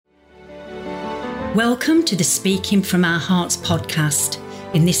Welcome to the Speaking from Our Hearts podcast.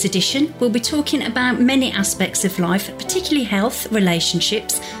 In this edition, we'll be talking about many aspects of life, particularly health,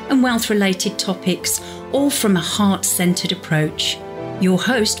 relationships, and wealth-related topics, all from a heart-centred approach. Your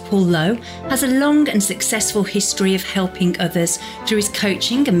host, Paul Lowe, has a long and successful history of helping others through his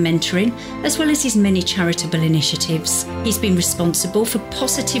coaching and mentoring, as well as his many charitable initiatives. He's been responsible for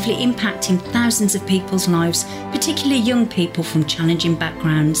positively impacting thousands of people's lives, particularly young people from challenging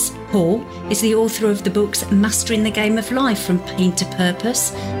backgrounds. Paul is the author of the books Mastering the Game of Life from Pain to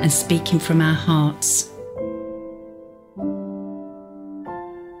Purpose and Speaking from Our Hearts.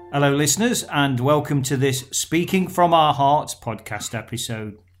 Hello listeners, and welcome to this Speaking from Our Hearts podcast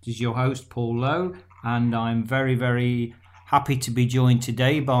episode. This is your host Paul Lowe, and I'm very, very happy to be joined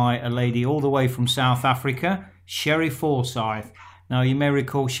today by a lady all the way from South Africa, Sherry Forsyth. Now you may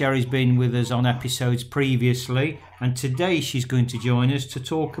recall Sherry's been with us on episodes previously, and today she's going to join us to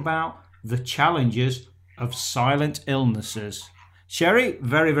talk about the challenges of silent illnesses. Sherry,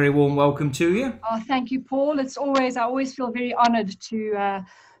 very, very warm welcome to you. Oh, thank you, Paul. I always feel very honoured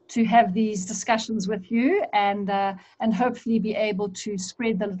to have these discussions with you and hopefully be able to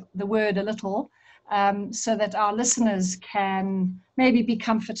spread the word a little so that our listeners can maybe be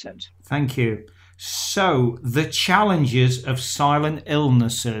comforted. Thank you. So, the challenges of silent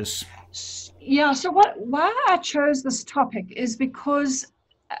illnesses. Yeah, so why I chose this topic is because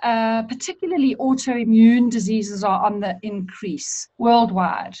particularly autoimmune diseases are on the increase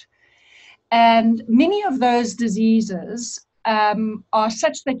worldwide. And many of those diseases are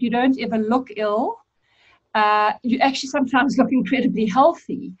such that you don't ever look ill. You actually sometimes look incredibly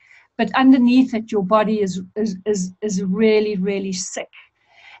healthy, but underneath it, your body is really, really sick.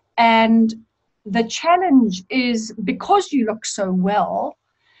 And the challenge is because you look so well,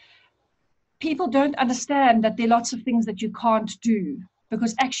 people don't understand that there are lots of things that you can't do,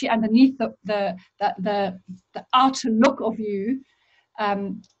 because actually underneath the outer look of you,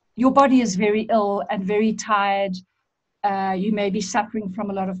 your body is very ill and very tired. You may be suffering from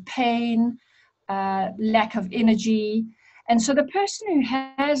a lot of pain, lack of energy. And so the person who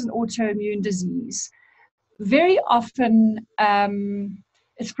has an autoimmune disease, very often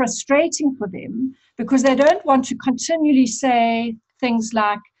it's frustrating for them because they don't want to continually say things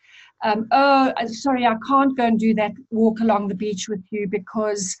like, oh, sorry, I can't go and do that walk along the beach with you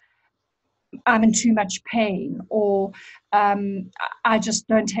because I'm in too much pain, or I just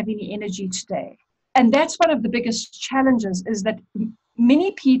don't have any energy today. And that's one of the biggest challenges, is that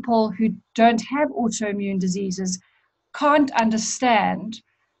many people who don't have autoimmune diseases can't understand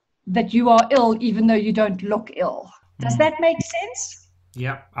that you are ill even though you don't look ill. Does that make sense?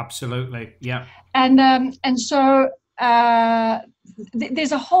 Yeah, absolutely. Yeah. And so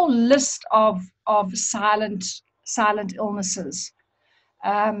there's a whole list of silent illnesses,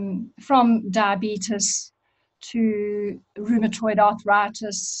 from diabetes to rheumatoid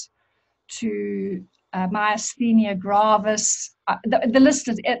arthritis to myasthenia gravis. The list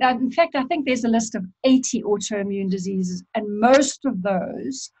is, in fact, I think there's a list of 80 autoimmune diseases, and most of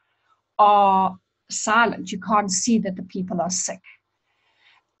those are silent. You can't see that the people are sick.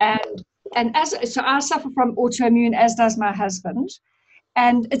 So I suffer from autoimmune, as does my husband,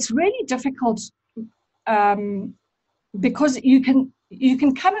 and it's really difficult because you can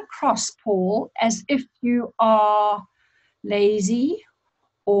come across, Paul, as if you are lazy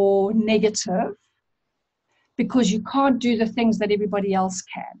or negative because you can't do the things that everybody else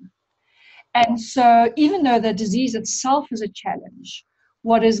can. And so even though the disease itself is a challenge,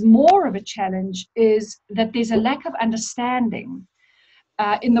 what is more of a challenge is that there's a lack of understanding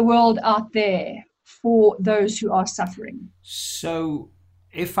in the world out there for those who are suffering. So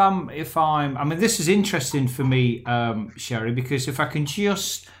if I'm, I mean, this is interesting for me, Sherry, because if I can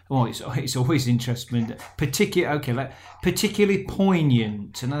just, it's always interesting, particularly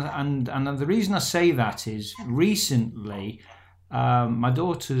poignant, and the reason I say that is recently, my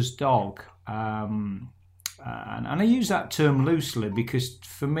daughter's dog, and I use that term loosely because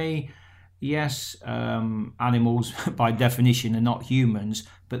for me, yes, animals by definition are not humans,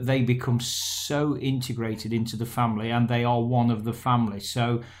 but they become so integrated into the family and they are one of the family.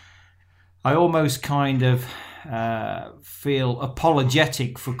 So I almost kind of feel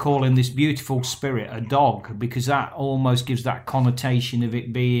apologetic for calling this beautiful spirit a dog, because that almost gives that connotation of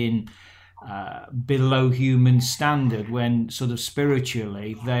it being below human standard, when sort of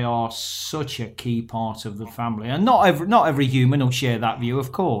spiritually they are such a key part of the family. And not every human will share that view,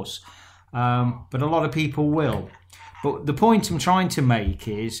 of course. But a lot of people will. But the point I'm trying to make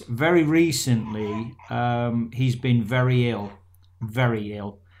is, very recently, he's been very ill.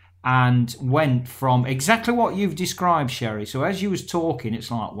 and went from exactly what you've described, Sherry. So as you was talking, it's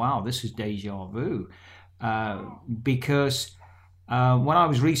like, wow, this is deja vu, because when I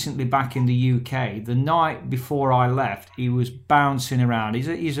was recently back in the UK, the night before I left, he was bouncing around.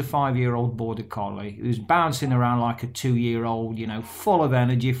 He's a 5-year-old border collie. He was bouncing around like a 2-year-old, you know, full of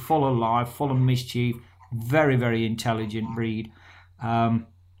energy, full of life, full of mischief, very, very intelligent breed. And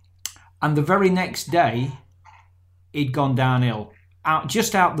the very next day, he'd gone downhill,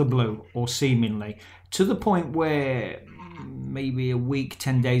 just out the blue, or seemingly, to the point where maybe a week,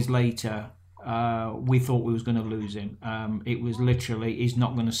 10 days later, we thought we was going to lose him. It was literally, he's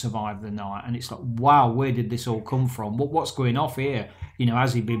not going to survive the night. And it's like, wow, where did this all come from? What's going off here? You know,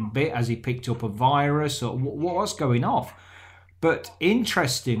 has he been bit? Has he picked up a virus? Or what's going off? But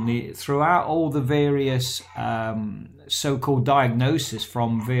interestingly, throughout all the various so-called diagnosis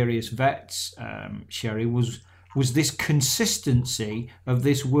from various vets, Sherry, was this consistency of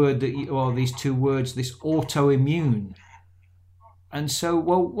this word or these two words, this autoimmune. And so,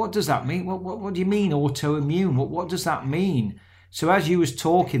 well, what does that mean? What do you mean autoimmune? What does that mean? So as you was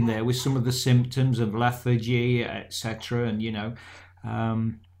talking there with some of the symptoms of lethargy, etc., and, you know,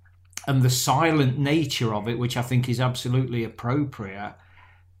 and the silent nature of it, which I think is absolutely appropriate,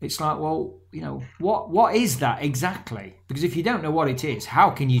 it's like, well, you know, what is that exactly? Because if you don't know what it is,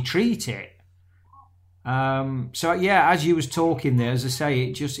 how can you treat it? So yeah, as you was talking there, as I say,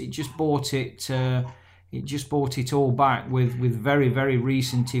 it just brought it all back with very, very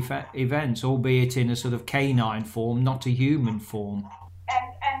recent events, albeit in a sort of canine form, not a human form.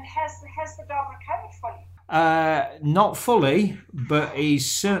 And has the dog recovered fully? Not fully, but he's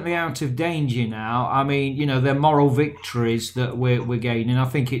certainly out of danger now. I mean, you know, they're moral victories that we're gaining. I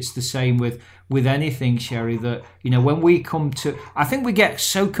think it's the same with anything, Sherry, that, you know, when we come to, I think we get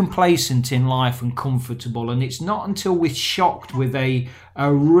so complacent in life and comfortable, and it's not until we're shocked with a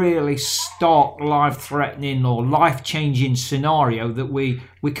really stark, life-threatening or life-changing scenario that we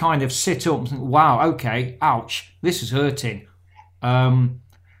kind of sit up and think, wow, okay, ouch, this is hurting.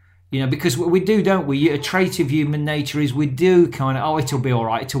 You know, because we do, don't we? A trait of human nature is we do kind of, oh, it'll be all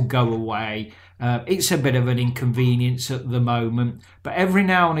right, it'll go away. It's a bit of an inconvenience at the moment, but every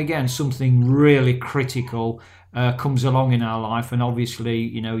now and again something really critical comes along in our life, and obviously,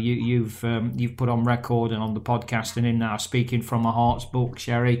 you know, you've put on record and on the podcast and in now speaking from a heart's book,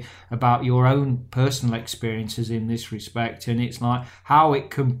 Sherry, about your own personal experiences in this respect, and it's like how it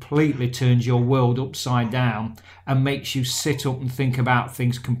completely turns your world upside down and makes you sit up and think about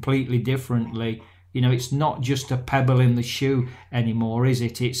things completely differently. You know, it's not just a pebble in the shoe anymore, is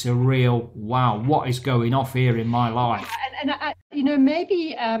it? It's a real, wow, what is going off here in my life? And you know,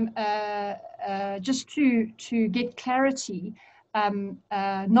 maybe just to get clarity,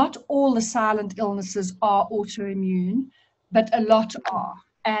 not all the silent illnesses are autoimmune, but a lot are.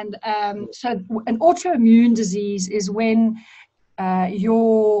 And so an autoimmune disease is when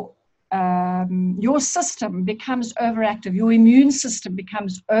your system becomes overactive, your immune system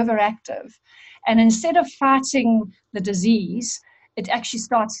becomes overactive. And instead of fighting the disease, it actually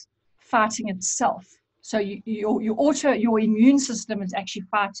starts fighting itself. So your immune system is actually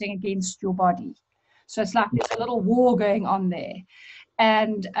fighting against your body. So it's like there's a little war going on there.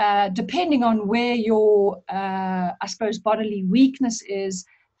 And depending on where your, I suppose, bodily weakness is,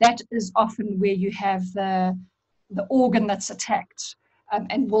 that is often where you have the organ that's attacked,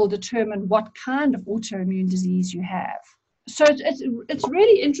 and will determine what kind of autoimmune disease you have. So it's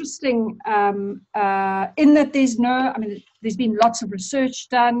really interesting in that there's been lots of research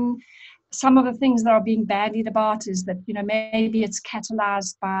done. Some of the things that are being bandied about is that, you know, maybe it's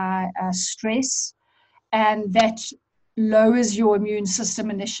catalyzed by stress, and that lowers your immune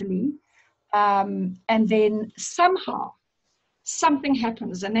system initially, and then somehow something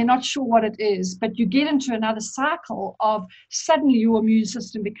happens and they're not sure what it is, but you get into another cycle of suddenly your immune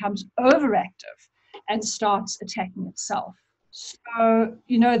system becomes overactive and starts attacking itself. So,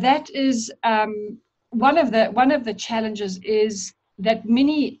 you know, that is one of the challenges is that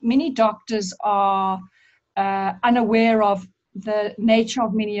many doctors are unaware of the nature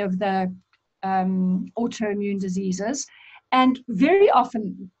of many of the autoimmune diseases, and very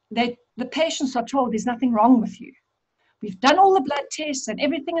often the patients are told there's nothing wrong with you. We've done all the blood tests and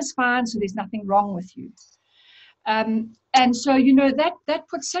everything is fine, so there's nothing wrong with you. And so, you know, that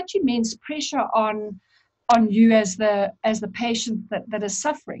puts such immense pressure on you as the patient that is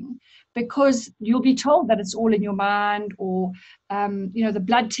suffering, because you'll be told that it's all in your mind, or you know, the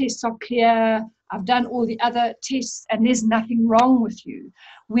blood tests are clear, I've done all the other tests and there's nothing wrong with you,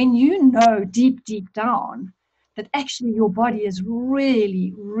 when you know deep down that actually your body is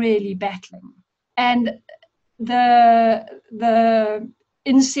really, really battling. And the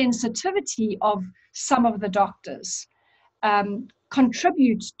insensitivity of some of the doctors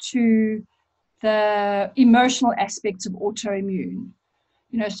contribute to the emotional aspects of autoimmune.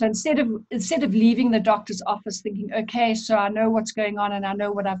 So instead of leaving the doctor's office thinking, okay, so I know what's going on and I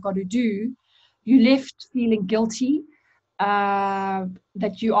know what I've got to do, you left feeling guilty,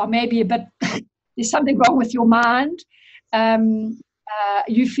 that you are maybe a bit, there's something wrong with your mind.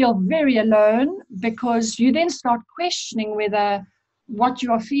 You feel very alone, because you then start questioning whether what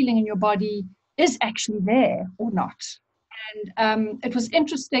you are feeling in your body is actually there or not. And it was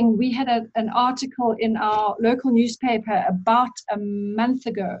interesting. We had an article in our local newspaper about a month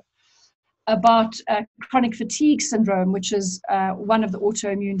ago about chronic fatigue syndrome, which is one of the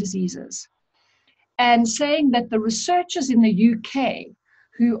autoimmune diseases, and saying that the researchers in the UK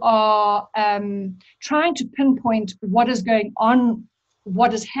who are trying to pinpoint what is going on,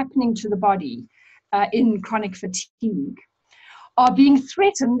 what is happening to the body in chronic fatigue, are being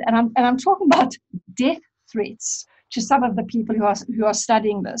threatened, and I'm talking about death threats to some of the people who are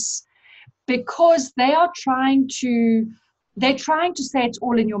studying this, because they're trying to say it's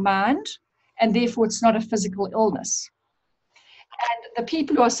all in your mind, and therefore it's not a physical illness. And the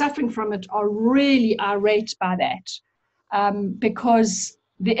people who are suffering from it are really irate by that, because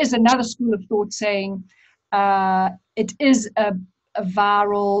there is another school of thought saying it is a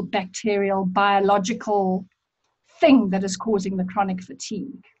viral, bacterial, biological thing that is causing the chronic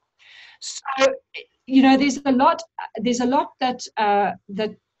fatigue. So, there's a lot that's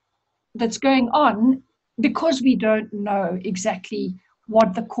going on, because we don't know exactly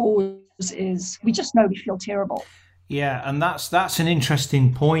what the cause is. We just know we feel terrible. Yeah, and that's an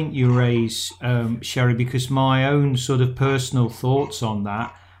interesting point you raise, Sherry, because my own sort of personal thoughts on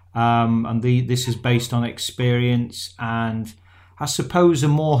that, and this is based on experience and I suppose a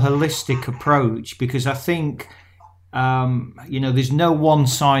more holistic approach, because I think there's no one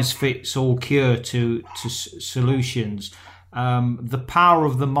size fits all cure to solutions. The power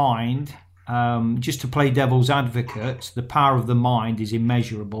of the mind, just to play devil's advocate, the power of the mind is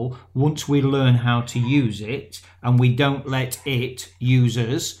immeasurable once we learn how to use it and we don't let it use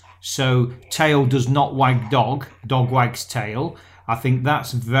us. So tail does not wag dog wags tail. I think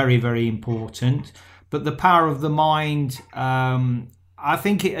that's very, very important. But the power of the mind, I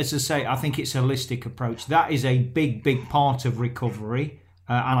think it's a holistic approach. That is a big, big part of recovery,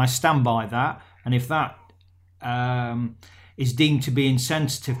 and I stand by that. And if that is deemed to be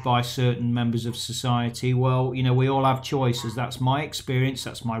insensitive by certain members of society, well, we all have choices. That's my experience.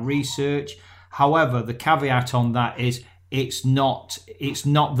 That's my research. However, the caveat on that is it's not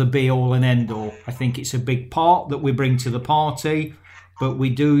the be all and end all. I think it's a big part that we bring to the party, but we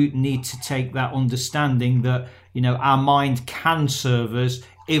do need to take that understanding that our mind can serve us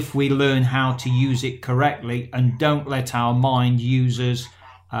if we learn how to use it correctly and don't let our mind use us,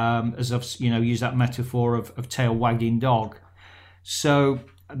 as I've used that metaphor of tail wagging dog. So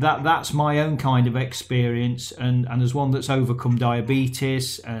that's my own kind of experience, and as one that's overcome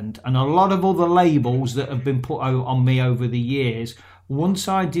diabetes and a lot of other labels that have been put on me over the years. Once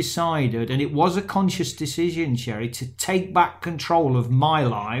I decided, and it was a conscious decision, Sherry, to take back control of my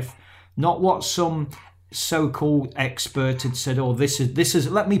life, not what some so-called expert had said, this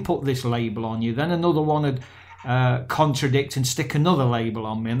is let me put this label on you, then another one had contradict and stick another label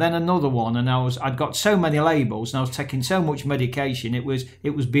on me, and then another one, and I'd got so many labels and I was taking so much medication, it was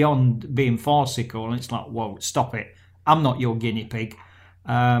beyond being farcical, and it's like, whoa, stop it, I'm not your guinea pig.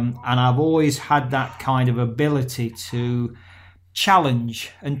 And I've always had that kind of ability to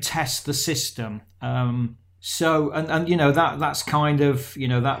challenge and test the system. So that's kind of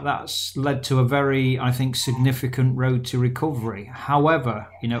that's led to a very, I think, significant road to recovery. However,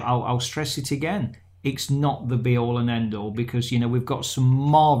 I'll stress it again, it's not the be all and end all, because we've got some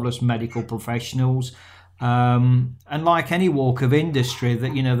marvelous medical professionals, and like any walk of industry,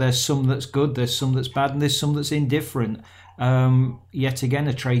 that there's some that's good, there's some that's bad, and there's some that's indifferent. Yet again,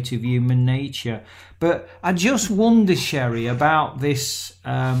 a trait of human nature. But I just wonder, Sherry, about this,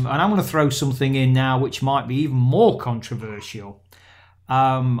 and I'm going to throw something in now which might be even more controversial.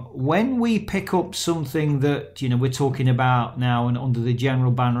 When we pick up something that we're talking about now and under the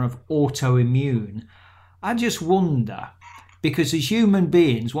general banner of autoimmune, I just wonder, because as human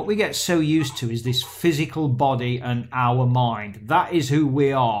beings, what we get so used to is this physical body and our mind. That is who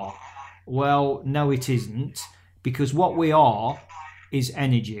we are. Well, no, it isn't. Because what we are is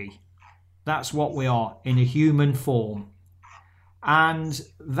energy. That's what we are in a human form. And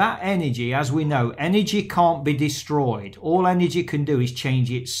that energy, as we know, energy can't be destroyed. All energy can do is change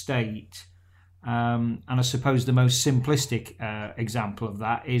its state. And I suppose the most simplistic example of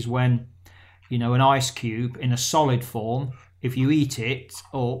that is when, an ice cube in a solid form if you eat it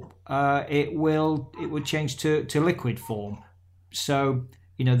up, it would change to liquid form. So,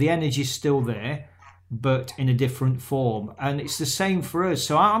 the energy is still there, but in a different form. And it's the same for us.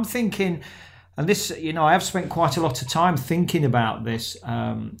 So I'm thinking, and this, I have spent quite a lot of time thinking about this,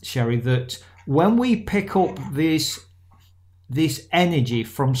 Sherry, that when we pick up this energy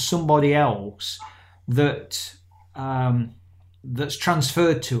from somebody else that's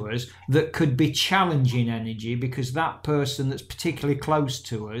transferred to us, that could be challenging energy because that person that's particularly close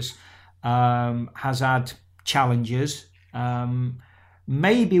to us has had challenges,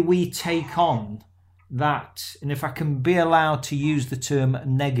 maybe we take on that, and if I can be allowed to use the term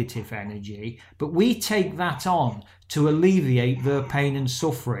negative energy, but we take that on to alleviate their pain and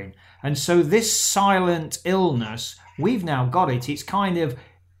suffering. And so this silent illness, we've now got it. It's kind of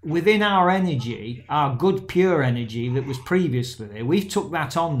within our energy, our good pure energy that was previously there. We've took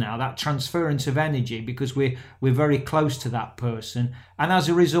that on now, that transference of energy, because we're very close to that person, and as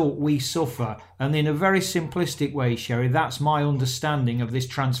a result we suffer. And in a very simplistic way, Sherry, that's my understanding of this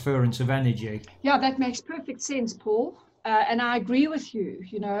transference of energy. Yeah, that makes perfect sense, Paul, and I agree with you.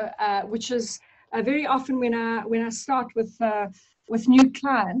 Which is very often when I start with new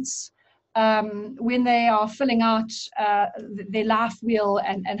clients, when they are filling out their life wheel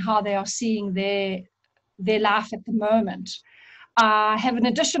and how they are seeing their life at the moment, I have an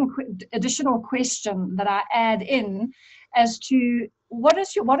additional question that I add in as to what are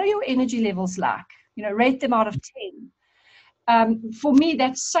your energy levels like? Rate them out of 10. For me,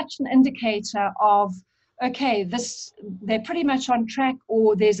 that's such an indicator of, okay, they're pretty much on track,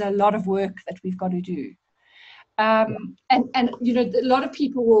 or there's a lot of work that we've got to do. And a lot of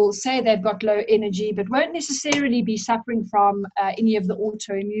people will say they've got low energy, but won't necessarily be suffering from any of the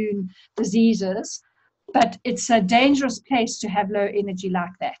autoimmune diseases. But it's a dangerous place to have low energy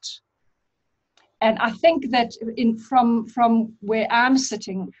like that. And I think that from where I'm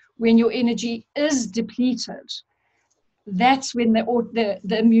sitting, when your energy is depleted, that's when the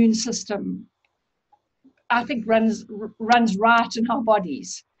immune system, I think, runs right in our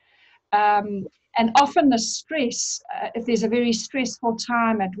bodies. And often the stress, if there's a very stressful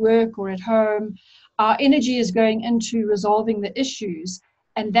time at work or at home, our energy is going into resolving the issues.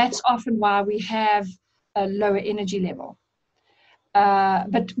 And that's often why we have a lower energy level.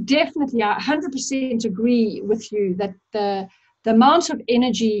 But definitely, I 100% agree with you that the amount of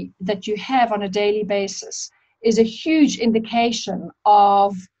energy that you have on a daily basis is a huge indication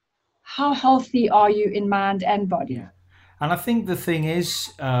of how healthy are you in mind and body. Yeah. And I think the thing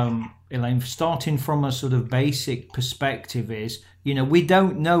is, Elaine, starting from a sort of basic perspective is, we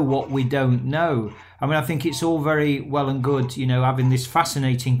don't know what we don't know. I mean, I think it's all very well and good, having this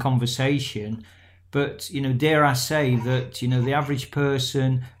fascinating conversation, but, dare I say that, the average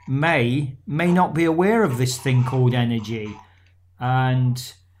person may not be aware of this thing called energy. And,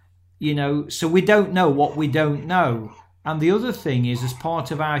 so we don't know what we don't know. And the other thing is, as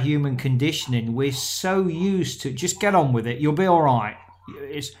part of our human conditioning, we're so used to just get on with it. You'll be all right.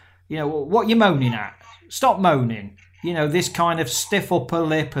 It's, what you're moaning at? Stop moaning. This kind of stiff upper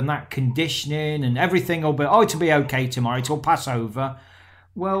lip and that conditioning and everything will be, it'll be okay tomorrow. It'll pass over.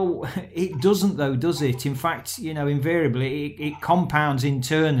 Well, it doesn't though, does it? In fact, invariably it compounds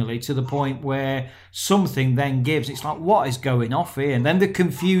internally to the point where something then gives. It's like, what is going off here? And then the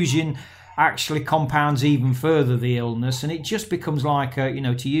confusion actually compounds even further the illness, and it just becomes like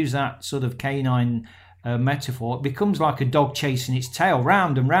to use that sort of canine metaphor, it becomes like a dog chasing its tail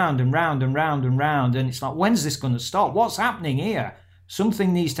round and round and round and round and round, and it's like, when's this going to stop? What's happening here?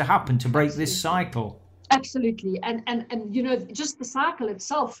 Something needs to happen to break this cycle. Absolutely. And just the cycle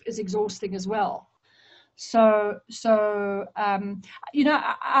itself is exhausting as well. So I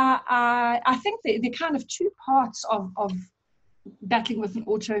think the kind of two parts of battling with an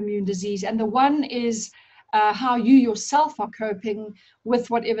autoimmune disease, and the one is how you yourself are coping with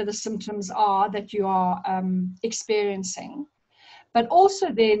whatever the symptoms are that you are experiencing, but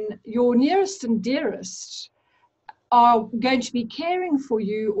also then your nearest and dearest are going to be caring for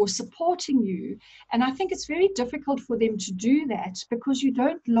you or supporting you, and I think it's very difficult for them to do that because you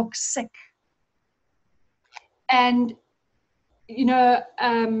don't look sick. And in our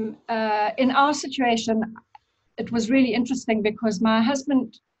situation, it was really interesting because my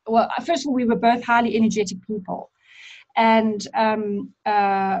husband, well, first of all, we were both highly energetic people. And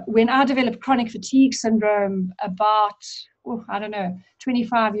when I developed chronic fatigue syndrome about,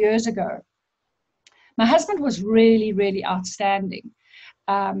 25 years ago, my husband was really, really outstanding.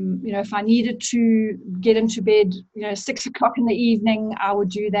 If I needed to get into bed, 6 o'clock in the evening, I would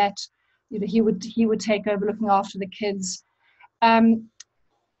do that. He would take over looking after the kids.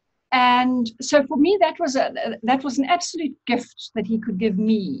 And so for me, that was an absolute gift that he could give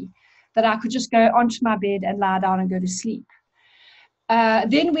me, that I could just go onto my bed and lie down and go to sleep.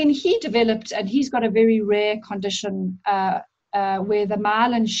 Then when he developed, and he's got a very rare condition where the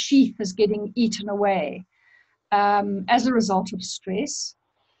myelin sheath is getting eaten away as a result of stress.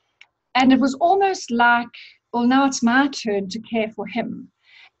 And it was almost like, well, now it's my turn to care for him.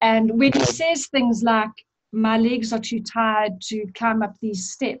 And when he says things like, my legs are too tired to climb up these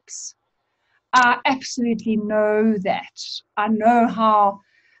steps, I absolutely know that. I know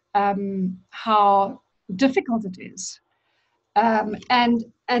how difficult it is. And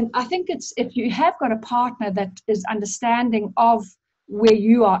I think it's, if you have got a partner that is understanding of where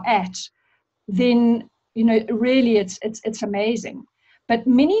you are at, then, you know, really it's amazing. But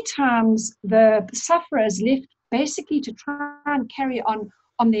many times the sufferer is left basically to try and carry on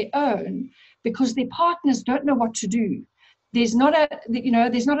their own, because their partners don't know what to do. There's not a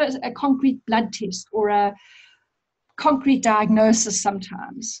concrete blood test or a concrete diagnosis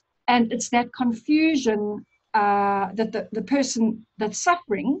sometimes. And it's that confusion that the person that's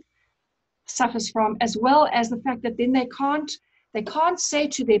suffering suffers from, as well as the fact that then they can't say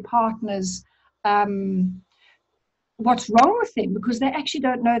to their partners what's wrong with them, because they actually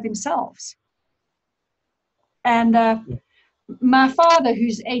don't know themselves. And my father,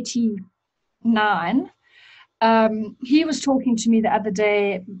 who's 89, he was talking to me the other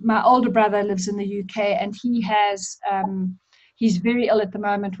day. My older brother lives in the UK, and he's very ill at the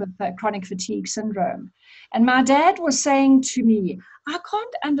moment with chronic fatigue syndrome. And my dad was saying to me, I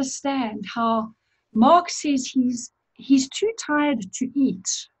can't understand how Mark says he's too tired to eat.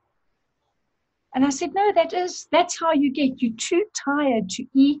 And I said, no, that's how you get. You're too tired to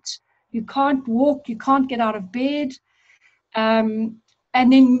eat. You can't walk. You can't get out of bed. And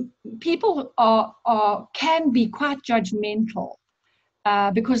then people can be quite judgmental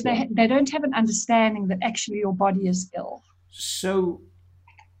because they don't have an understanding that actually your body is ill. So,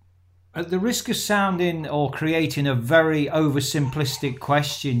 at the risk of sounding or creating a very oversimplistic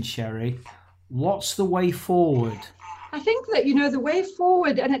question, Sherry, what's the way forward? I think that, you know, the way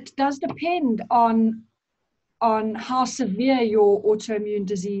forward, and it does depend on how severe your autoimmune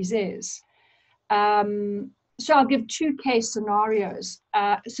disease is. So I'll give two case scenarios.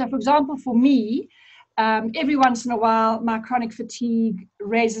 So, for example, for me, every once in a while, my chronic fatigue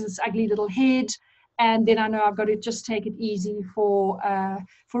raises its ugly little head, and then I know I've got to just take it easy for a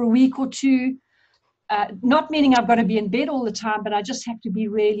week or two. Not meaning I've got to be in bed all the time, but I just have to be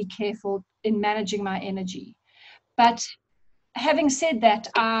really careful in managing my energy. But having said that,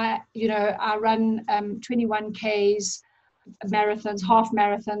 I run 21Ks, marathons, half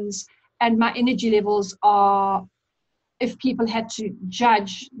marathons, and my energy levels are, if people had to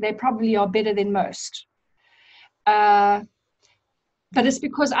judge, they probably are better than most. But it's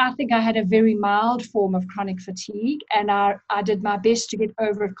because I think I had a very mild form of chronic fatigue, and I did my best to get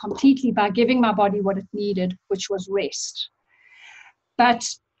over it completely by giving my body what it needed, which was rest. But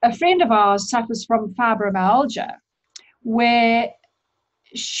a friend of ours suffers from fibromyalgia, where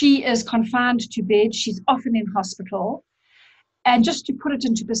she is confined to bed. She's often in hospital. And just to put it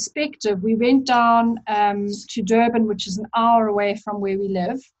into perspective, we went down to Durban, which is an hour away from where we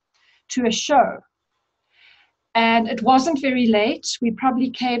live, to a show. And it wasn't very late. We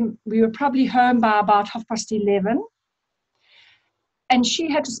were probably home by about 11:30. And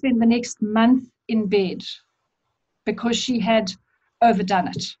she had to spend the next month in bed because she had overdone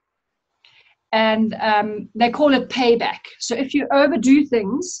it. And they call it payback. So if you overdo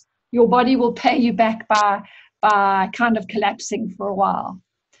things, your body will pay you back by kind of collapsing for a while.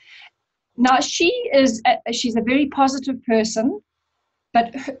 Now she's a very positive person,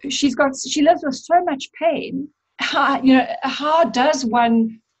 but she lives with so much pain. How does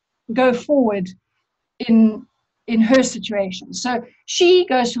one go forward in her situation? So she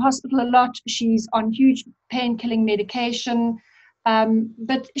goes to hospital a lot. She's on huge pain-killing medication.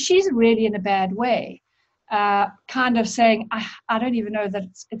 But she's really in a bad way, kind of saying, I don't even know that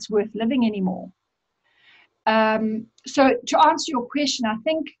it's worth living anymore. So to answer your question, I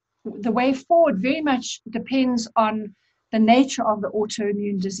think the way forward very much depends on the nature of the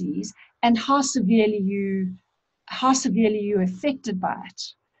autoimmune disease and how severely you're affected by it.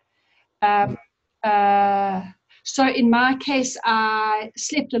 So in my case, I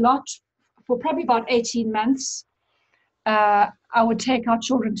slept a lot for probably about 18 months. I would take our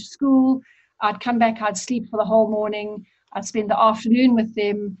children to school. I'd come back, I'd sleep for the whole morning. I'd spend the afternoon with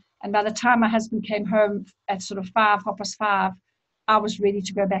them. And by the time my husband came home at sort of 5:30, I was ready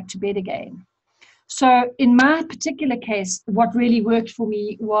to go back to bed again. So in my particular case, what really worked for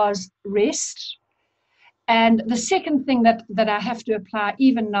me was rest And the second thing that I have to apply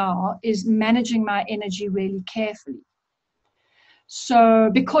even now is managing my energy really carefully. So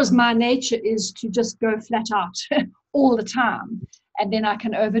because my nature is to just go flat out all the time, and then I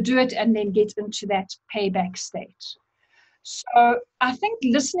can overdo it and then get into that payback state. So I think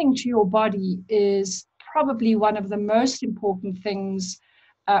listening to your body is probably one of the most important things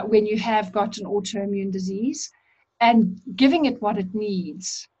when you have got an autoimmune disease, and giving it what it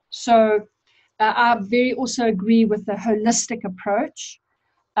needs. So I very also agree with the holistic approach.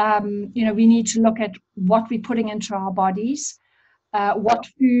 We need to look at what we're putting into our bodies, what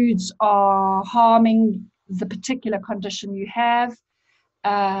foods are harming the particular condition you have,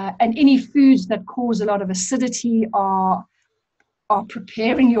 and any foods that cause a lot of acidity are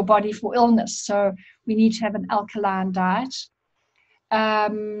preparing your body for illness. So we need to have an alkaline diet.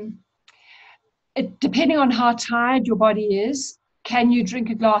 Depending on how tired your body is, can you drink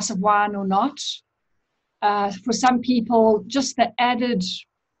a glass of wine or not? For some people, just the added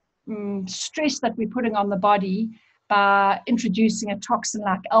stress that we're putting on the body by introducing a toxin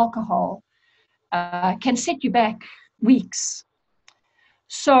like alcohol can set you back weeks.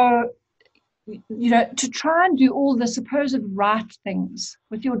 So, to try and do all the supposed right things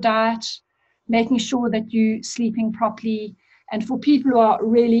with your diet, making sure that you're sleeping properly. And for people who are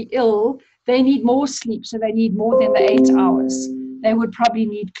really ill, they need more sleep, so they need more than the 8 hours. They would probably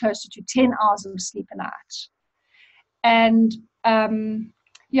need closer to 10 hours of sleep a night. And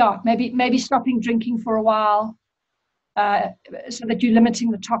maybe stopping drinking for a while, so that you're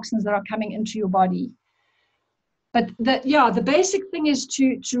limiting the toxins that are coming into your body. But the basic thing is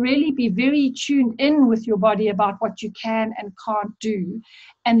to really be very tuned in with your body about what you can and can't do,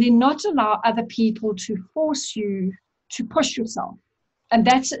 and then not allow other people to force you to push yourself. And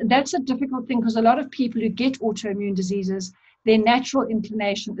that's a difficult thing, because a lot of people who get autoimmune diseases, their natural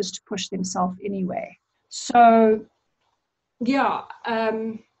inclination is to push themselves anyway. So,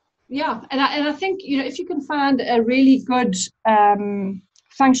 and I think, if you can find a really good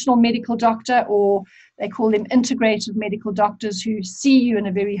functional medical doctor, or they call them integrative medical doctors, who see you in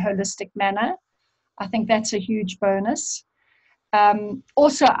a very holistic manner, I think that's a huge bonus.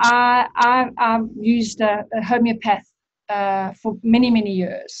 Also, I've used a homeopath for many, many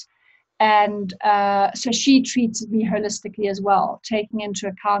years. And so she treats me holistically as well, taking into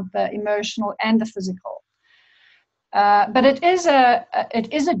account the emotional and the physical. But it is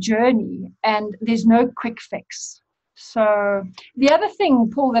a journey, and there's no quick fix. So the other thing,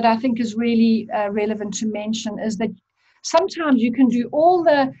 Paul, that I think is really relevant to mention is that sometimes you can do all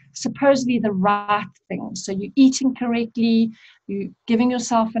the supposedly the right things. So you're eating correctly, you're giving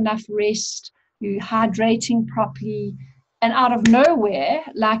yourself enough rest, you're hydrating properly, and out of nowhere,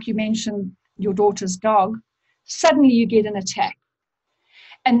 like you mentioned, your daughter's dog, suddenly you get an attack.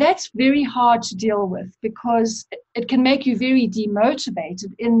 And that's very hard to deal with, because it can make you very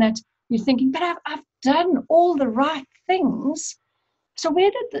demotivated, in that you're thinking, but I've done all the right things. So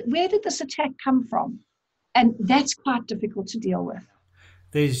where did this attack come from? And that's quite difficult to deal with.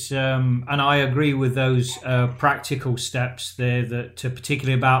 There's, and I agree with those practical steps there, that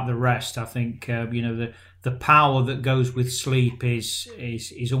particularly about the rest. I think the power that goes with sleep is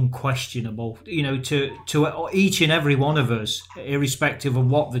unquestionable. To each and every one of us, irrespective of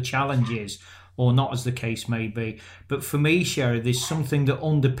what the challenge is, or not, as the case may be. But for me, Sherry, there's something that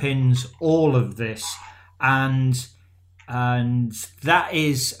underpins all of this, and that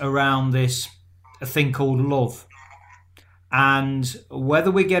is around this a thing called love. And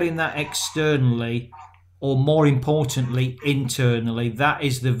whether we're getting that externally, or more importantly internally, that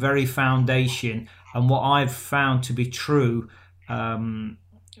is the very foundation. And what I've found to be true, not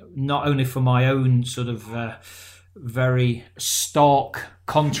only for my own sort of very stark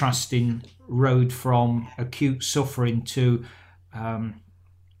contrasting road from acute suffering to a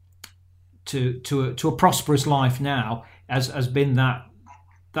prosperous life now, has been that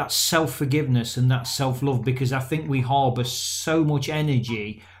self-forgiveness and that self-love, because I think we harbour so much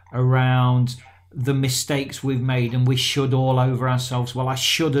energy around the mistakes we've made, and we should all over ourselves. Well, I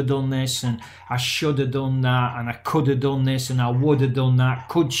should have done this, and I should have done that, and I could have done this, and I would have done that.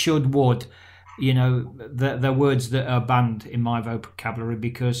 Could, should, would. They're words that are banned in my vocabulary,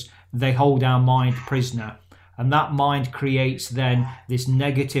 because they hold our mind prisoner. And that mind creates then this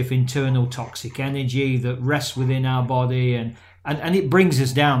negative internal toxic energy that rests within our body, and it brings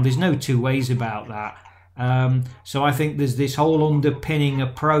us down. There's no two ways about that. So I think there's this whole underpinning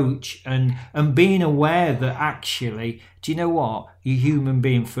approach, and being aware that actually, do you know what? You're a human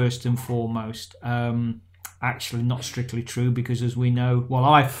being first and foremost. Actually, not strictly true, because as we know, well,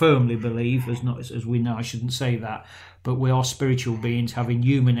 I firmly believe, as we know, I shouldn't say that, but we are spiritual beings having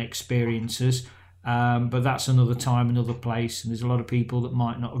human experiences. But that's another time, another place, and there's a lot of people that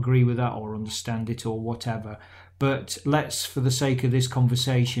might not agree with that or understand it or whatever. But let's, for the sake of this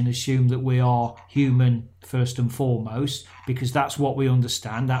conversation, assume that we are human first and foremost, because that's what we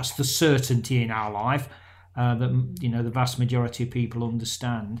understand. That's the certainty in our life that the vast majority of people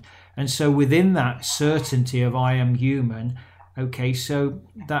understand. And so within that certainty of I am human, okay, so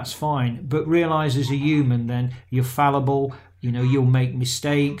that's fine. But realize as a human, then you're fallible. You'll make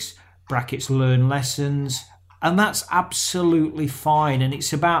mistakes. Brackets learn lessons. And that's absolutely fine. And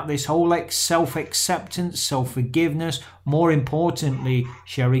it's about this whole self-acceptance, self-forgiveness, more importantly,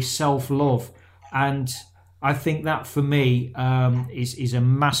 Sherry, self-love. And I think that for me is a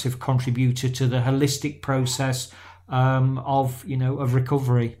massive contributor to the holistic process of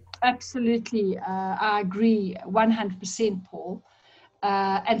recovery. Absolutely. I agree 100%, Paul.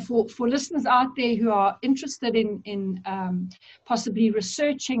 And for listeners out there who are interested in possibly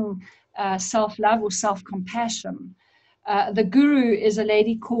researching self-love or self-compassion, the guru is a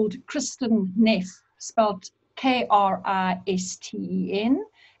lady called Kristin Neff, spelled Kristen,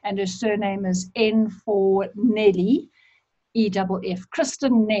 and her surname is N for Nelly, EFF,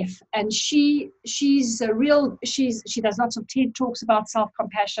 Kristin Neff. And she does lots of TED talks about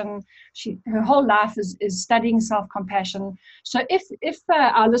self-compassion. Her whole life is studying self-compassion. So if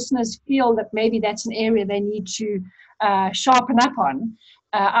our listeners feel that maybe that's an area they need to sharpen up on,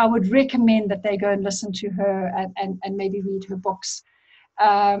 I would recommend that they go and listen to her and maybe read her books.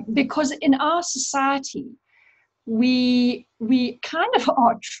 Because in our society, we kind of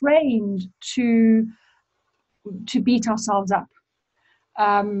are trained to beat ourselves up,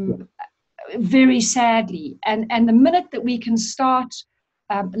 very sadly. And the minute that we can start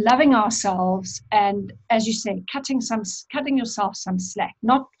loving ourselves and, as you say, cutting yourself some slack,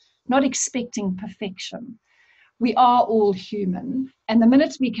 not expecting perfection. We are all human. And the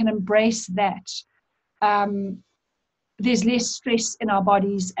minute we can embrace that, there's less stress in our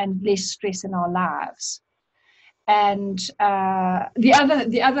bodies and less stress in our lives. And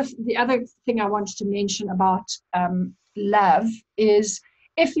the other thing I wanted to mention about love is,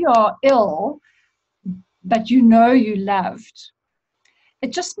 if you are ill, but you loved,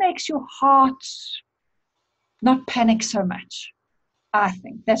 it just makes your heart not panic so much. I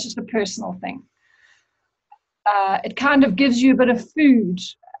think that's just a personal thing. It kind of gives you a bit of food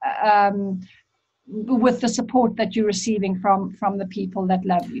with the support that you're receiving from the people that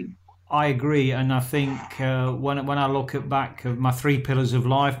love you. I agree, and I think when I look back at my 3 pillars of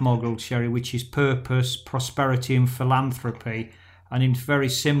life model, Sherry, which is purpose, prosperity, and philanthropy, and in very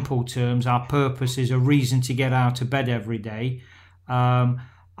simple terms, our purpose is a reason to get out of bed every day.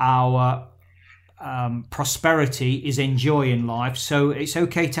 Our prosperity is enjoying life, so it's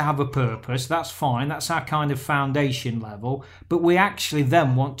okay to have a purpose. That's fine. That's our kind of foundation level. But we actually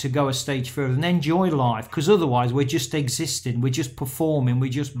then want to go a stage further and enjoy life, because otherwise we're just existing, we're just performing, we're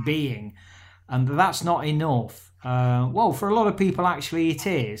just being, and that's not enough. Well, for a lot of people, actually, it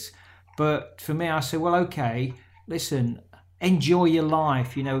is. But for me, I say, well, okay, listen, enjoy your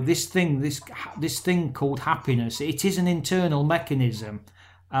life. This thing called happiness, it is an internal mechanism.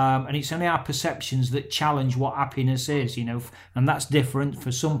 And it's only our perceptions that challenge what happiness is, and that's different.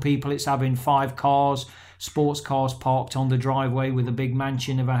 For some people, it's having 5 cars, sports cars parked on the driveway with a big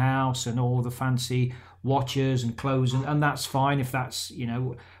mansion of a house and all the fancy watches and clothes, and that's fine if that's,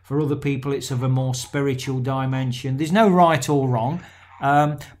 for other people, it's of a more spiritual dimension. There's no right or wrong.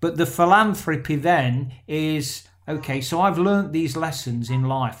 But the philanthropy then is, okay, so I've learnt these lessons in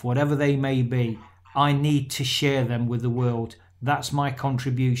life, whatever they may be. I need to share them with the world. That's my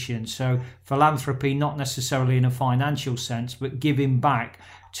contribution. So philanthropy, not necessarily in a financial sense, but giving back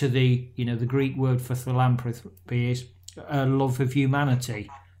to the Greek word for philanthropy is love of humanity.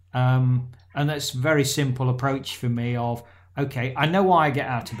 And that's a very simple approach for me of, okay, I know why I get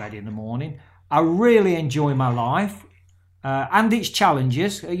out of bed in the morning. I really enjoy my life. And its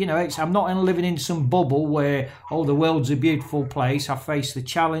challenges. I'm not living in some bubble where, the world's a beautiful place. I face the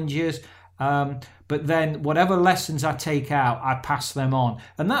challenges. But then whatever lessons I take out, I pass them on.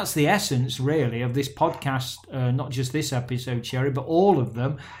 And that's the essence, really, of this podcast, not just this episode, Sherry, but all of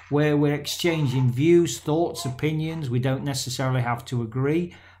them, where we're exchanging views, thoughts, opinions. We don't necessarily have to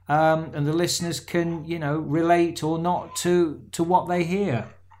agree. And the listeners can, relate or not to what they hear.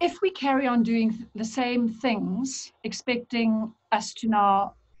 If we carry on doing the same things, expecting us to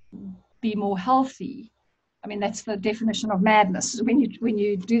now be more healthy, I mean, that's the definition of madness, when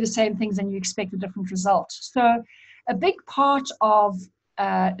you do the same things and you expect a different result. So a big part of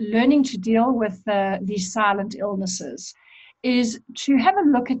learning to deal with these silent illnesses is to have a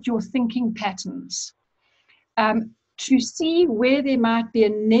look at your thinking patterns, to see where there might be a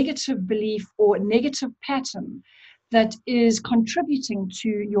negative belief or a negative pattern that is contributing to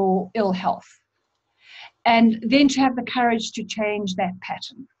your ill health. And then to have the courage to change that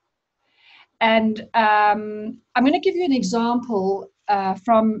pattern. And I'm going to give you an example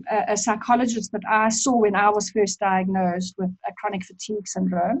from a psychologist that I saw when I was first diagnosed with a chronic fatigue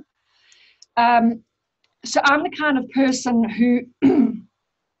syndrome. So I'm the kind of person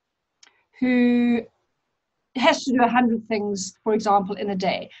who has to do 100 things, for example, in a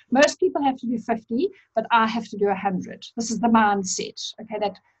day. Most people have to do 50, but I have to do 100. This is the mindset, okay,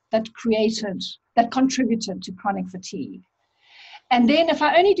 that contributed to chronic fatigue. And then if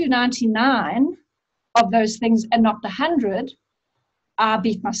I only do 99 of those things and not the 100, I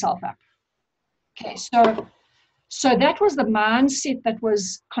beat myself up. Okay, so that was the mindset that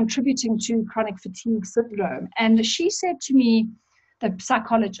was contributing to chronic fatigue syndrome. And she said to me, the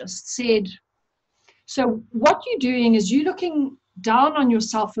psychologist said, so what you're doing is you're looking down on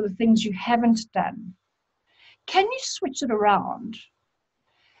yourself for the things you haven't done. Can you switch it around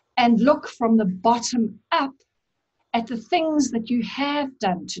and look from the bottom up at the things that you have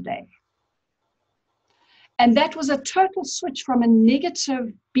done today? And that was a total switch from a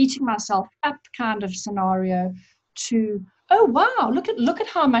negative, beating myself up kind of scenario to, oh, wow, look at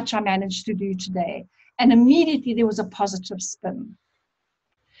how much I managed to do today. And immediately there was a positive spin.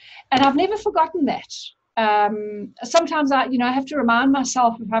 And I've never forgotten that. Sometimes I have to remind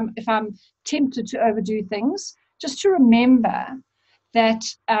myself if I'm tempted to overdo things, just to remember that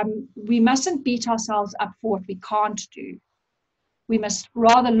we mustn't beat ourselves up for what we can't do. We must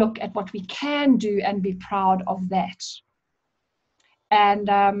rather look at what we can do and be proud of that. And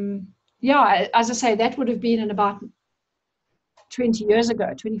as I say, that would have been in about 20 years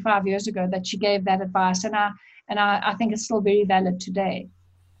ago, 25 years ago that she gave that advice. And I think it's still very valid today.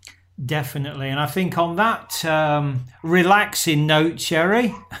 Definitely. And I think on that relaxing note,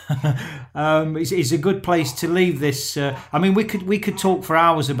 Sherry, it's a good place to leave this. I mean, we could talk for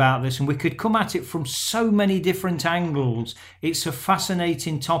hours about this and we could come at it from so many different angles. It's a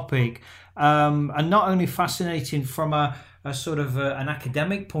fascinating topic, and not only fascinating from a sort of an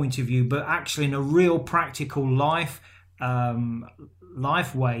academic point of view, but actually in a real practical life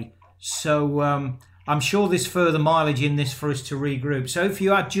way. So I'm sure there's further mileage in this for us to regroup. So if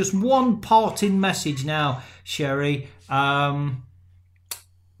you had just one parting message now, Sherry,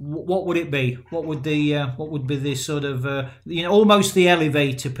 what would it be? What would be this sort of almost the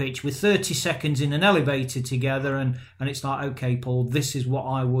elevator pitch with 30 seconds in an elevator together, and it's like, okay, Paul, this is what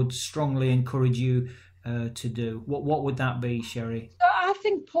I would strongly encourage you to do. What would that be, Sherry? I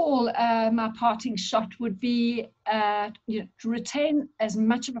think, Paul, my parting shot would be to retain as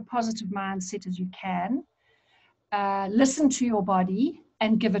much of a positive mindset as you can. Listen to your body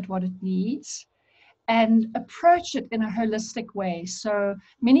and give it what it needs, and approach it in a holistic way. So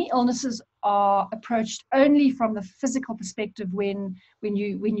many illnesses are approached only from the physical perspective when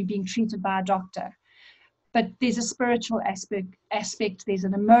you're being treated by a doctor. But there's a spiritual aspect, there's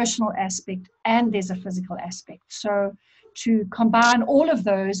an emotional aspect, and there's a physical aspect. So to combine all of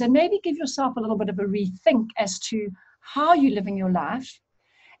those and maybe give yourself a little bit of a rethink as to how you're living your life.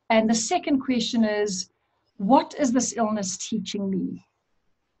 And the second question is, what is this illness teaching me?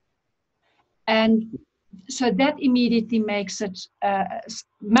 And so that immediately makes it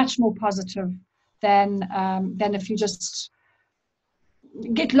much more positive than if you just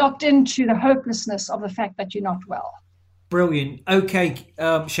get locked into the hopelessness of the fact that you're not well. Brilliant. Okay,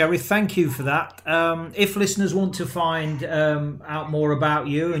 Sherry, thank you for that. If listeners want to find out more about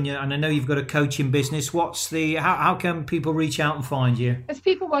you, and I know you've got a coaching business, how can people reach out and find you? If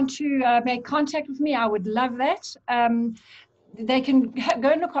people want to make contact with me, I would love that. They can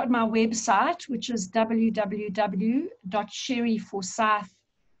go and look at my website, which is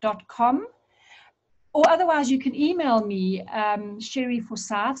www.sherryforsyth.com. Or otherwise, you can email me, Sherry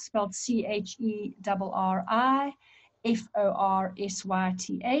Forsyth, spelled CHERRIFORSYTH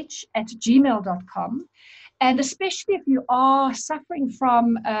 @gmail.com. And especially if you are suffering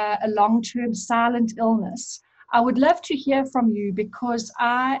from a long-term silent illness, I would love to hear from you, because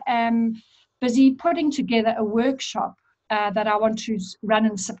I am busy putting together a workshop that I want to run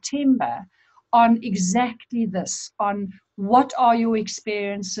in September on exactly this, on what are your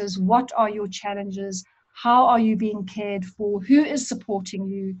experiences, what are your challenges, how are you being cared for, who is supporting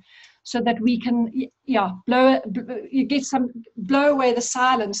you, so that we can blow away the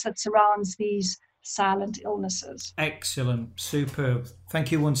silence that surrounds these silent illnesses. Excellent, superb.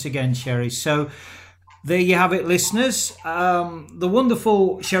 Thank you once again, Sherry. So there you have it, listeners. The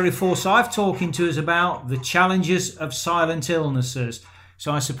wonderful Sherry Forsyth talking to us about the challenges of silent illnesses.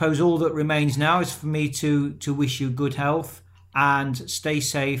 So I suppose all that remains now is for me to wish you good health and stay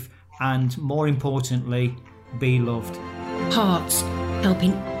safe, and more importantly, be loved. Hearts,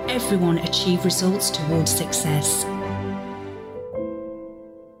 helping everyone achieve results towards success.